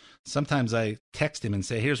him. Sometimes I text him and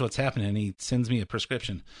say, here's what's happening, and he sends me a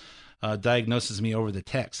prescription, diagnoses me over the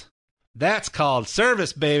text. That's called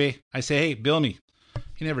service, baby. I say, hey, bill me.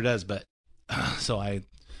 He never does, but so I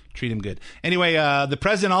treat him good. Anyway, the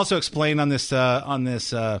president also explained on this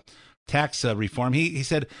tax reform. He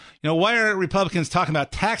said, why are Republicans talking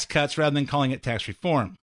about tax cuts rather than calling it tax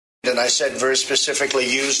reform? And I said very specifically,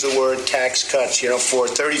 use the word tax cuts. For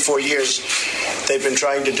 34 years, they've been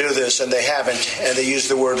trying to do this, and they haven't, and they use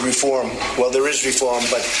the word reform. Well, there is reform,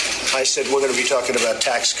 but I said we're going to be talking about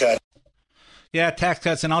tax cuts. Yeah, tax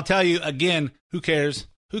cuts, and I'll tell you again, who cares?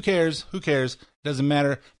 Who cares? Who cares? Doesn't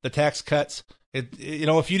matter. The tax cuts.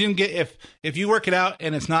 If you didn't get if you work it out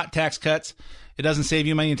and it's not tax cuts, it doesn't save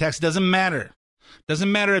you money in tax. It doesn't matter.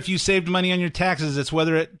 Doesn't matter if you saved money on your taxes. It's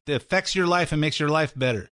whether it affects your life and makes your life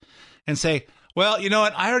better. And say, well, you know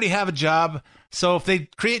what? I already have a job. So if they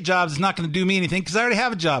create jobs, it's not going to do me anything because I already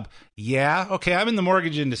have a job. Yeah. Okay. I'm in the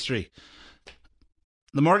mortgage industry.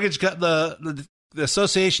 The mortgage got the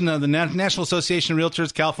Association of the National Association of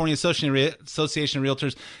Realtors, California Association of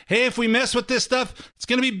Realtors. Hey, if we mess with this stuff, it's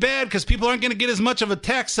going to be bad because people aren't going to get as much of a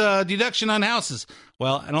tax deduction on houses.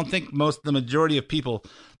 Well, I don't think the majority of people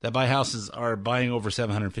that buy houses are buying over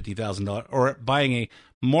 $750,000 or buying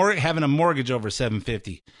having a mortgage over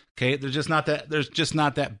 $750,000. Okay, there's just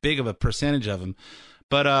not that big of a percentage of them.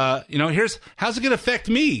 But how's it going to affect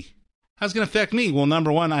me? How's it going to affect me? Well,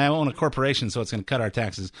 number one, I own a corporation, so it's going to cut our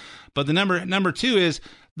taxes. But the number two is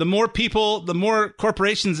the more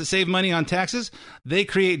corporations that save money on taxes, they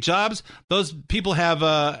create jobs. Those people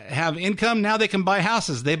have income. Now they can buy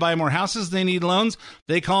houses. They buy more houses. They need loans.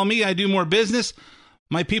 They call me. I do more business.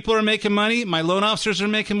 My people are making money. My loan officers are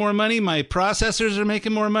making more money. My processors are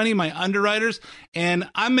making more money. My underwriters, and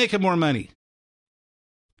I'm making more money.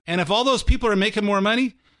 And if all those people are making more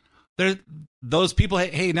money, those people,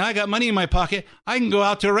 hey, now I got money in my pocket. I can go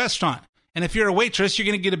out to a restaurant. And if you're a waitress, you're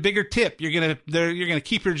going to get a bigger tip. You're going to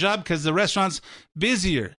keep your job because the restaurant's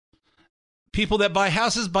busier. People that buy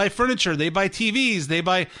houses buy furniture. They buy TVs. They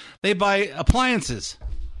buy appliances.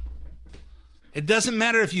 It doesn't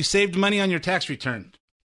matter if you saved money on your tax return.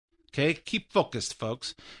 Okay, keep focused,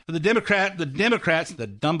 folks. The Democrats, the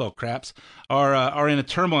Dumbo craps, are in a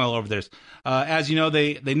turmoil over this. As you know,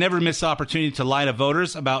 they never miss the opportunity to lie to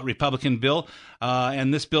voters about Republican bill,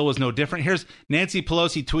 and this bill was no different. Here's Nancy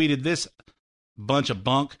Pelosi tweeted this bunch of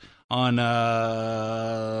bunk on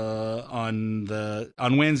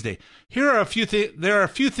Wednesday. There are a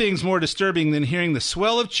few things more disturbing than hearing the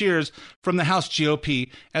swell of cheers from the House GOP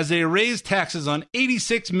as they raise taxes on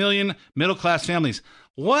 86 million middle-class families.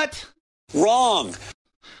 What? Wrong.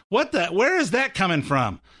 Where is that coming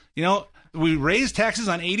from? We raise taxes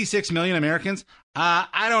on 86 million Americans.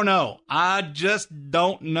 I don't know. I just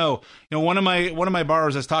don't know. One of my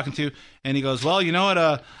borrowers I was talking to, and he goes, "Well, you know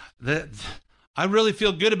what? I really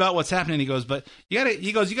feel good about what's happening." He goes, "But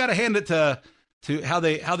you gotta hand it to how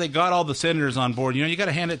they got all the senators on board. You got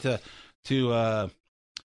to hand it to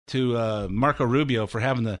Marco Rubio for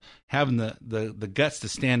having the guts to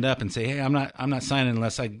stand up and say, hey, I'm not signing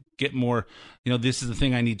unless I get more. This is the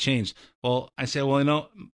thing I need changed." Well, I say,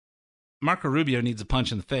 Marco Rubio needs a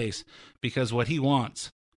punch in the face because what he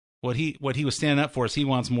wants, what he was standing up for is he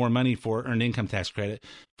wants more money for earned income tax credit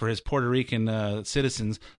for his Puerto Rican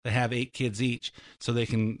citizens that have 8 kids each, so they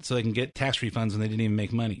can get tax refunds when they didn't even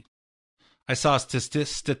make money. I saw a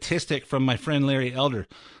statistic from my friend Larry Elder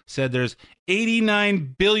said there's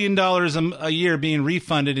 $89 billion a year being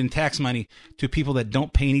refunded in tax money to people that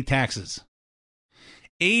don't pay any taxes.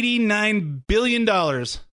 $89 billion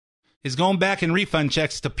is going back in refund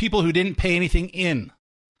checks to people who didn't pay anything in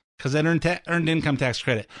because that earned income tax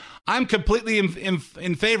credit. I'm completely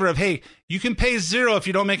in favor of, hey, you can pay zero if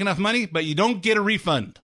you don't make enough money, but you don't get a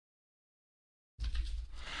refund.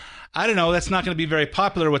 I don't know. That's not going to be very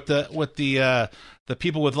popular with the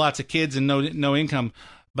people with lots of kids and no income.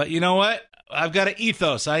 But you know what? I've got an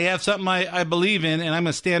ethos. I have something I believe in, and I'm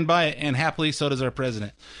going to stand by it. And happily, so does our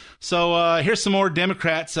president. So here's some more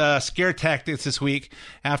Democrats' scare tactics this week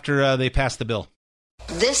after they passed the bill.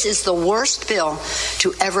 This is the worst bill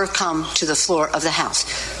to ever come to the floor of the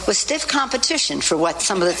House, with stiff competition for what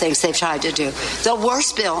some of the things they've tried to do. The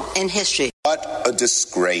worst bill in history. What a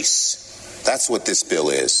disgrace. That's what this bill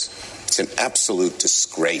is. It's an absolute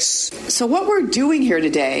disgrace. So what we're doing here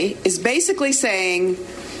today is basically saying,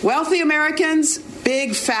 wealthy Americans,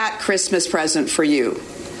 big fat Christmas present for you.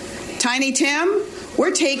 Tiny Tim,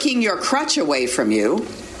 we're taking your crutch away from you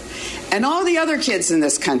and all the other kids in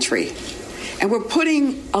this country, and we're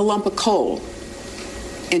putting a lump of coal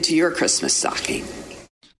into your Christmas stocking.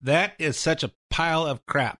 That is such a pile of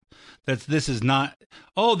crap. This is not,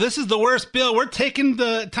 this is the worst bill. We're taking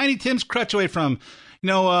the Tiny Tim's crutch away from.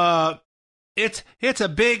 It's a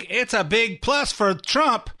big plus for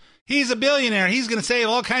Trump. He's a billionaire. He's going to save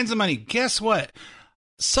all kinds of money. Guess what?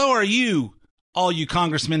 So are you, all you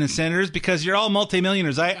congressmen and senators, because you're all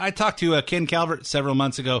multimillionaires. I talked to Ken Calvert several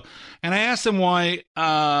months ago, and I asked him why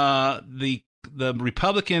the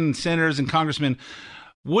Republican senators and congressmen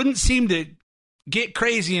wouldn't seem to get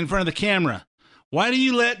crazy in front of the camera. Why do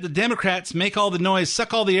you let the Democrats make all the noise,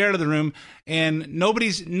 suck all the air out of the room, and nobody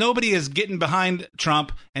is getting behind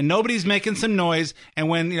Trump, and nobody's making some noise? And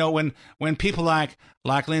when people like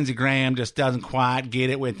Lindsey Graham just doesn't quite get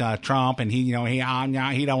it with Trump, and he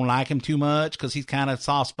don't like him too much because he's kind of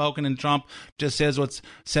soft spoken, and Trump just says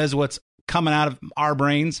what's coming out of our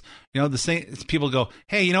brains. The same people go,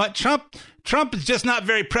 hey, you know what? Trump is just not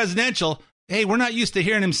very presidential. Hey, we're not used to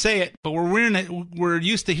hearing him say it, but we're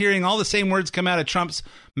used to hearing all the same words come out of Trump's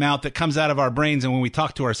mouth that comes out of our brains. And when we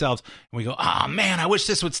talk to ourselves and we go, man, I wish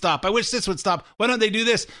this would stop. I wish this would stop. Why don't they do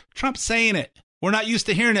this? Trump's saying it. We're not used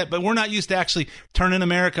to hearing it, but we're not used to actually turning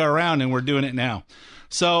America around, and we're doing it now.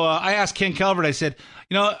 So I asked Ken Calvert, I said,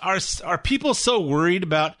 are people so worried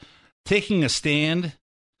about taking a stand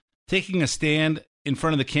in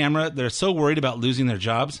front of the camera? They're so worried about losing their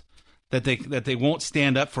jobs that they won't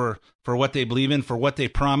stand up for what they believe in, for what they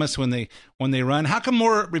promise when they run. How come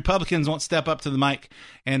more Republicans won't step up to the mic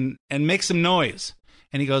and make some noise?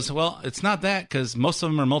 And he goes, well, it's not that, because most of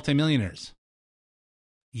them are multimillionaires.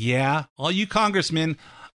 Yeah, all you congressmen,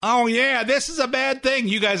 oh yeah, this is a bad thing.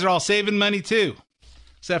 You guys are all saving money too.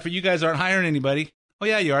 Except for you guys aren't hiring anybody. Oh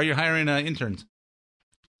yeah, you are. You're hiring interns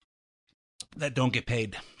that don't get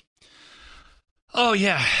paid. Oh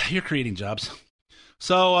yeah, you're creating jobs.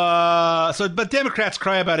 But Democrats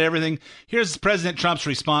cry about everything. Here's President Trump's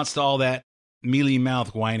response to all that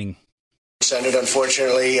mealy-mouthed whining. Senate,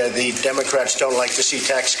 unfortunately, the Democrats don't like to see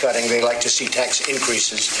tax cutting. They like to see tax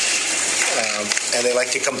increases. And they like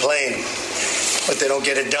to complain, but they don't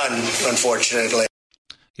get it done, unfortunately.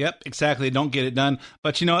 Yep, exactly. They don't get it done.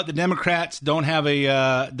 But you know what? The Democrats don't have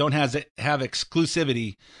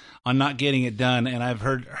exclusivity on not getting it done. And I've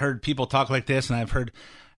heard people talk like this, and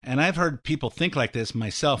I've heard people think like this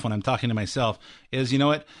myself when I'm talking to myself, is, you know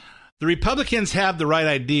what? The Republicans have the right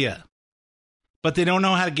idea, but they don't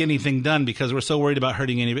know how to get anything done because we're so worried about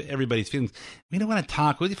hurting everybody's feelings. We don't want to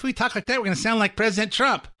talk. If we talk like that, we're going to sound like President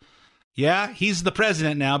Trump. Yeah, he's the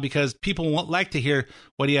president now because people won't like to hear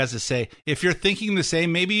what he has to say. If you're thinking the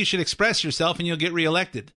same, maybe you should express yourself and you'll get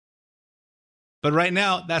reelected. But right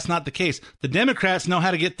now, that's not the case. The Democrats know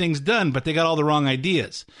how to get things done, but they got all the wrong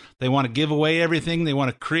ideas. They want to give away everything. They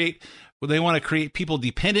want to create people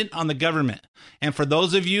dependent on the government. And for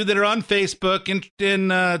those of you that are on Facebook and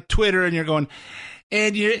Twitter, and you're going,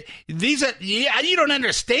 and you don't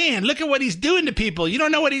understand. Look at what he's doing to people. You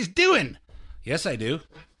don't know what he's doing. Yes, I do.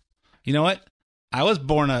 You know what? I was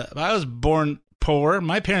born poor.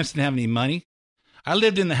 My parents didn't have any money. I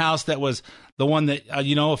lived in the house that was the one that,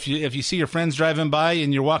 if you see your friends driving by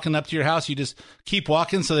and you're walking up to your house, you just keep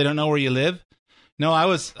walking so they don't know where you live. No, I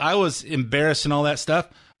was embarrassed and all that stuff.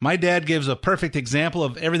 My dad gives a perfect example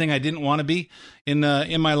of everything I didn't want to be in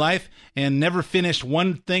my life, and never finished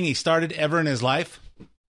one thing he started ever in his life.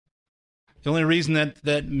 The only reason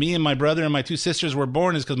that me and my brother and my two sisters were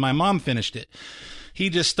born is because my mom finished it. He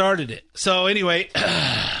just started it. So anyway,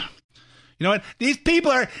 you know what? These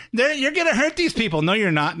people you're going to hurt these people. No,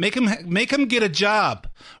 you're not. Make them get a job.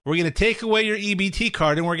 We're going to take away your EBT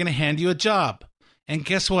card and we're going to hand you a job. And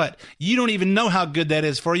guess what? You don't even know how good that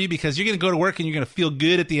is for you because you're going to go to work and you're going to feel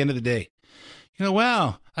good at the end of the day. You know,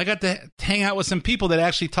 wow, I got to hang out with some people that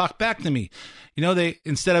actually talk back to me. You know, they,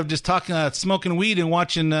 instead of just talking, smoking weed and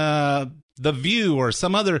watching The View or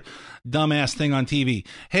some other dumbass thing on TV.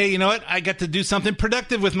 Hey, you know what? I got to do something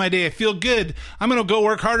productive with my day. I feel good. I'm going to go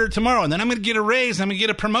work harder tomorrow, and then I'm going to get a raise. I'm going to get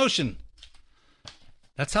a promotion.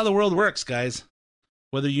 That's how the world works, guys,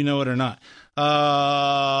 whether you know it or not.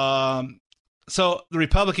 So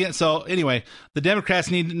anyway, the Democrats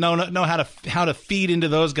need to know how to feed into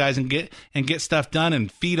those guys and get stuff done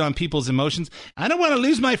and feed on people's emotions. I don't want to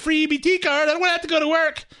lose my free EBT card. I don't want to have to go to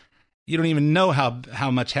work. You don't even know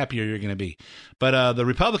how much happier you're going to be. But the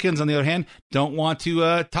Republicans, on the other hand, don't want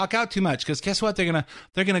to talk out too much because guess what? They're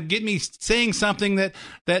gonna get me saying something that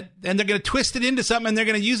and they're gonna twist it into something and they're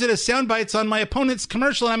gonna use it as sound bites on my opponent's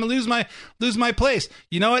commercial and I'm gonna lose my place.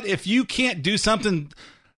 You know what? If you can't do something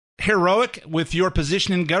heroic with your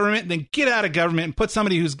position in government, then get out of government and put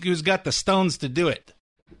somebody who's got the stones to do it.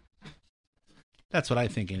 That's what I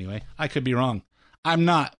think anyway. I could be wrong. I'm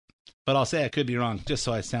not. But I'll say I could be wrong, just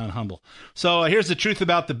so I sound humble. So here's the truth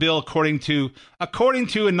about the bill, according to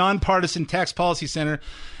a nonpartisan tax policy center,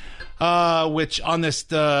 which on this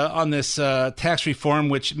tax reform,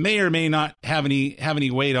 which may or may not have any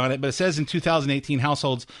weight on it. But it says in 2018,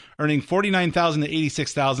 households earning $49,000 to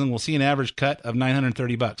 $86,000 will see an average cut of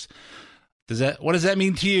 $930. What does that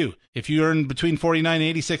mean to you? If you earn between $49,000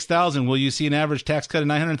 and $86,000, will you see an average tax cut of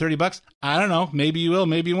 $930? I don't know. Maybe you will.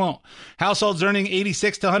 Maybe you won't. Households earning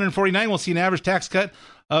 $86,000 to $149,000 will see an average tax cut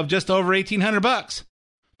of just over $1,800.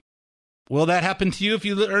 Will that happen to you if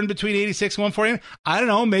you earn between $86,000 and $149,000? I don't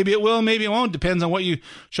know. Maybe it will. Maybe it won't. Depends on what you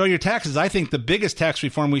show your taxes. I think the biggest tax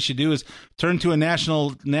reform we should do is turn to a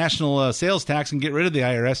national sales tax and get rid of the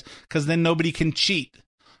IRS because then nobody can cheat.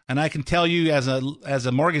 And I can tell you as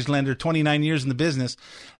a mortgage lender, 29 years in the business,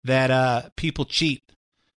 that people cheat.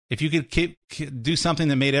 If you could do something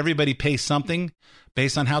that made everybody pay something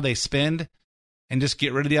based on how they spend and just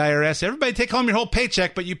get rid of the IRS, everybody take home your whole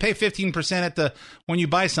paycheck, but you pay 15% when you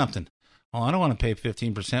buy something. Well, I don't want to pay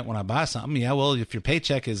 15% when I buy something. Yeah, well, if your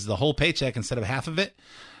paycheck is the whole paycheck instead of half of it,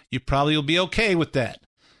 you probably will be okay with that.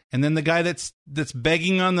 And then the guy that's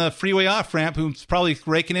begging on the freeway off-ramp, who's probably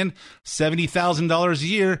raking in $70,000 a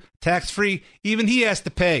year, tax-free, even he has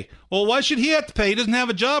to pay. Well, why should he have to pay? He doesn't have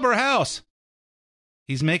a job or a house.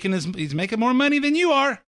 He's making more money than you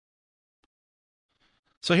are.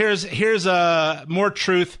 So here's more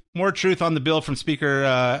truth on the bill from Speaker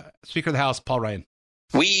of the House, Paul Ryan.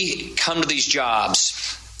 We come to these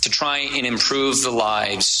jobs to try and improve the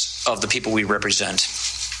lives of the people we represent.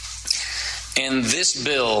 And this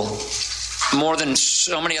bill, more than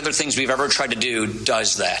so many other things we've ever tried to do,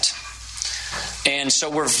 does that. And so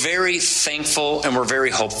we're very thankful and we're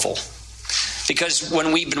very hopeful. Because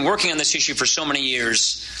when we've been working on this issue for so many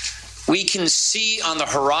years, we can see on the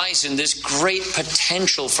horizon this great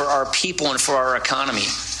potential for our people and for our economy.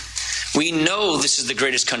 We know this is the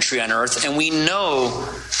greatest country on earth, and we know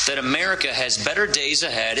that America has better days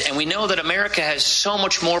ahead, and we know that America has so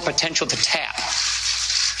much more potential to tap.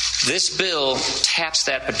 This bill taps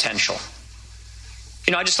that potential.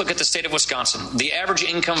 I just look at the state of Wisconsin. The average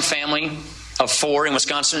income family of 4 in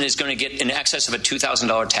Wisconsin is going to get in excess of a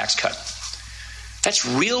 $2,000 tax cut. That's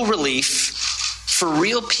real relief for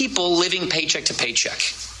real people living paycheck to paycheck.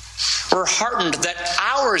 We're heartened that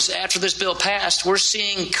hours after this bill passed, we're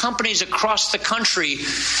seeing companies across the country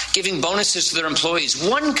giving bonuses to their employees.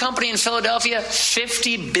 One company in Philadelphia,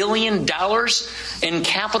 $50 billion in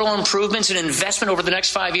capital improvements and investment over the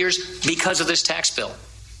next 5 years because of this tax bill.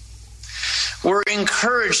 We're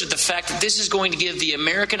encouraged at the fact that this is going to give the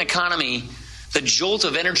American economy the jolt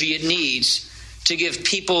of energy it needs to give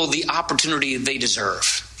people the opportunity they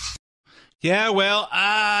deserve. Yeah, well,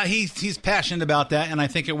 he's passionate about that, and I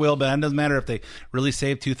think it will. But it doesn't matter if they really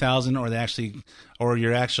save $2,000 or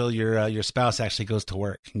your spouse actually goes to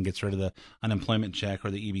work and gets rid of the unemployment check or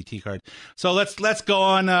the EBT card. So let's go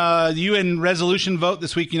on. The UN resolution vote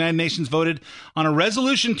this week. United Nations voted on a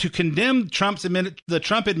resolution to condemn the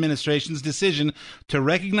Trump administration's decision to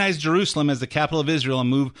recognize Jerusalem as the capital of Israel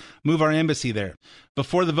and move our embassy there.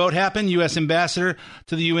 Before the vote happened, U.S. Ambassador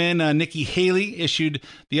to the UN, Nikki Haley, issued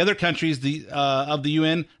the other countries of the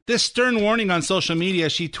UN this stern warning on social media.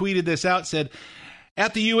 She tweeted this out, said,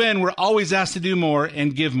 "At the UN, we're always asked to do more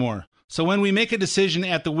and give more. So when we make a decision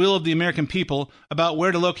at the will of the American people about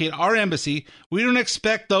where to locate our embassy, we don't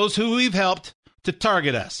expect those who we've helped to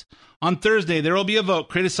target us. On Thursday, there will be a vote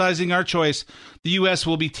criticizing our choice. The U.S.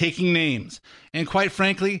 will be taking names." And quite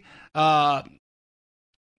frankly,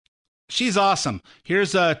 she's awesome.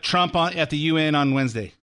 Here's Trump at the UN on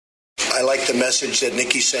Wednesday. I like the message that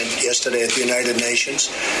Nikki sent yesterday at the United Nations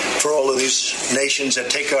for all of these nations that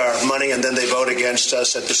take our money and then they vote against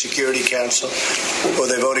us at the Security Council, or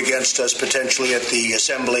they vote against us potentially at the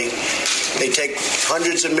Assembly. They take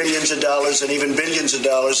hundreds of millions of dollars and even billions of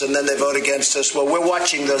dollars, and then they vote against us. Well, we're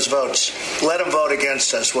watching those votes. Let them vote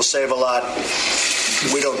against us. We'll save a lot.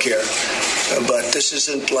 We don't care. But this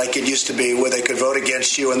isn't like it used to be, where they could vote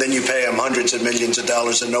against you and then you pay them hundreds of millions of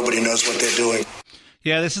dollars and nobody knows what they're doing.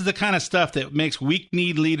 Yeah, this is the kind of stuff that makes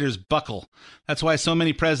weak-kneed leaders buckle. That's why so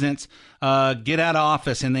many presidents get out of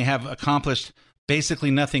office and they have accomplished basically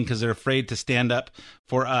nothing because they're afraid to stand up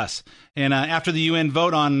for us. And after the UN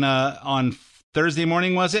vote on Thursday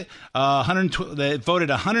morning, was it? They voted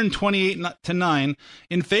 128-9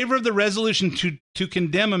 in favor of the resolution to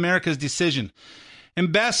condemn America's decision.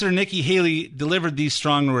 Ambassador Nikki Haley delivered these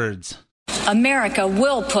strong words. America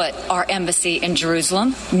will put our embassy in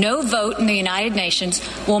Jerusalem. No vote in the United Nations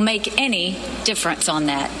will make any difference on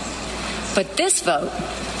that. But this vote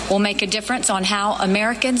will make a difference on how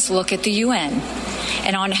Americans look at the UN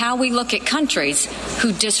and on how we look at countries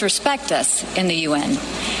who disrespect us in the UN.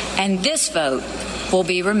 And this vote will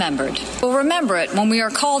be remembered. We'll remember it when we are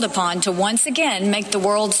called upon to once again make the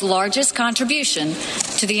world's largest contribution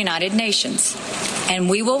to the United Nations. And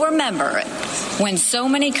we will remember it when so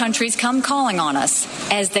many countries come calling on us,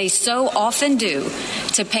 as they so often do,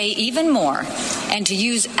 to pay even more and to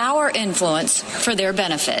use our influence for their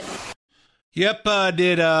benefit. Yep.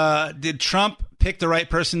 Did Trump pick the right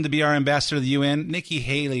person to be our ambassador to the UN? Nikki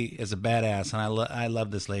Haley is a badass, and I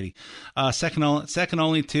love this lady. Second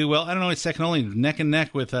only to, well, I don't know, it's second only, neck and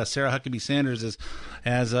neck with Sarah Huckabee Sanders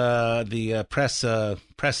as the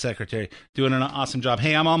press secretary, doing an awesome job.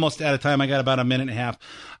 Hey, I'm almost out of time. I got about a minute and a half.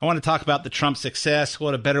 I want to talk about the Trump success.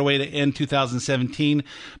 What a better way to end 2017,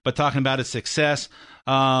 but talking about his success.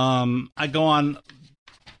 I go on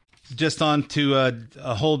just on to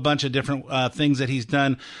a whole bunch of different things that he's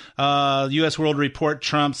done. U.S. World Report,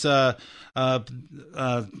 Trump signing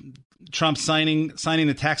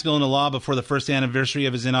the tax bill into law before the first anniversary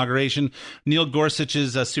of his inauguration. Neil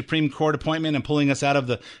Gorsuch's Supreme Court appointment and pulling us out of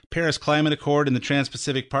the Paris Climate Accord and the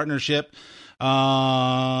Trans-Pacific Partnership.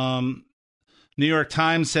 New York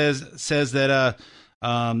Times says that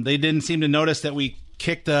they didn't seem to notice that we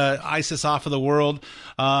kicked ISIS off of the world.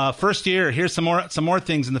 First year, here's some more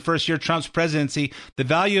things. In the first year of Trump's presidency, the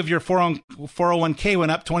value of your 401k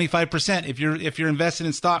went up 25%. If you're invested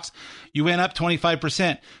in stocks, you went up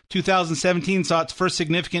 25%. 2017 saw its first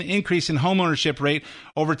significant increase in homeownership rate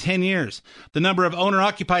over 10 years. The number of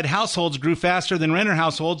owner-occupied households grew faster than renter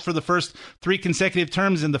households for the first 3 consecutive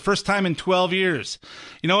terms and the first time in 12 years.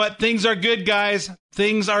 You know what? Things are good, guys.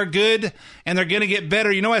 Things are good, and they're going to get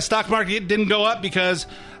better. You know why the stock market didn't go up? Because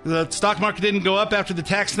the stock market didn't go up after the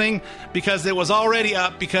tax thing, because it was already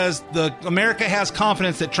up, because America has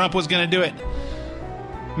confidence that Trump was going to do it.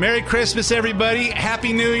 Merry Christmas, everybody.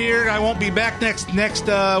 Happy New Year. I won't be back next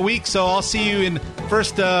week, so I'll see you in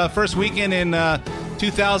first weekend in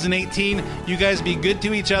 2018. You guys be good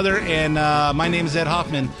to each other, and my name is Ed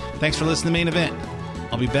Hoffman. Thanks for listening to Main Event.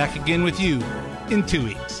 I'll be back again with you in 2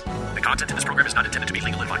 weeks. The content in this program is not intended to be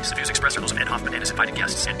legal advice. The views expressed are those of Ed Hoffman and his invited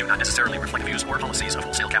guests and do not necessarily reflect the views or policies of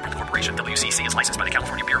Wholesale Capital Corporation. WCC is licensed by the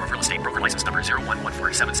California Bureau of Real Estate. Broker license number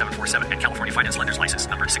 011477747 and California Finance Lenders license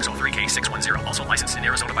number 603K610. Also licensed in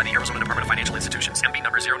Arizona by the Arizona Department of Financial Institutions. MB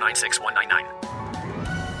number 096199.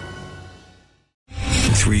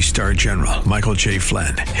 3-star General Michael J.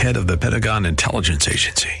 Flynn, head of the Pentagon Intelligence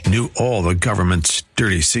Agency, knew all the government's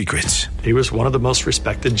dirty secrets. He was one of the most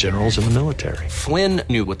respected generals in the military. Flynn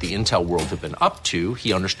knew what the intel world had been up to.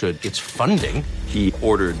 He understood its funding. He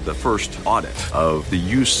ordered the first audit of the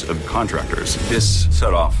use of contractors. This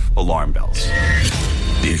set off alarm bells.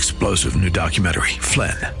 The explosive new documentary,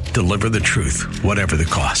 Flynn, Deliver the Truth, Whatever the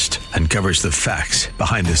Cost, uncovers the facts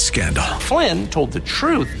behind this scandal. Flynn told the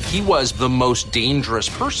truth. He was the most dangerous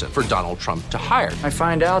person for Donald Trump to hire. I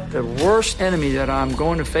find out the worst enemy that I'm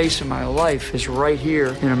going to face in my life is right here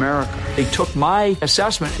in America. They took my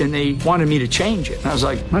assessment and they wanted me to change it. And I was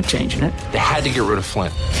like, I'm not changing it. They had to get rid of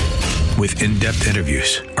Flynn. With in-depth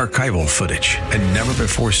interviews, archival footage, and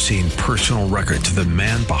never-before-seen personal records of the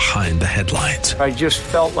man behind the headlines. I just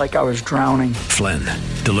felt like I was drowning. Flynn,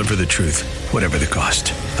 Deliver the Truth, Whatever the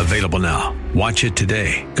Cost. Available now. Watch it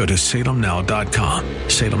today. Go to salemnow.com.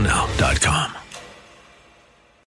 salemnow.com.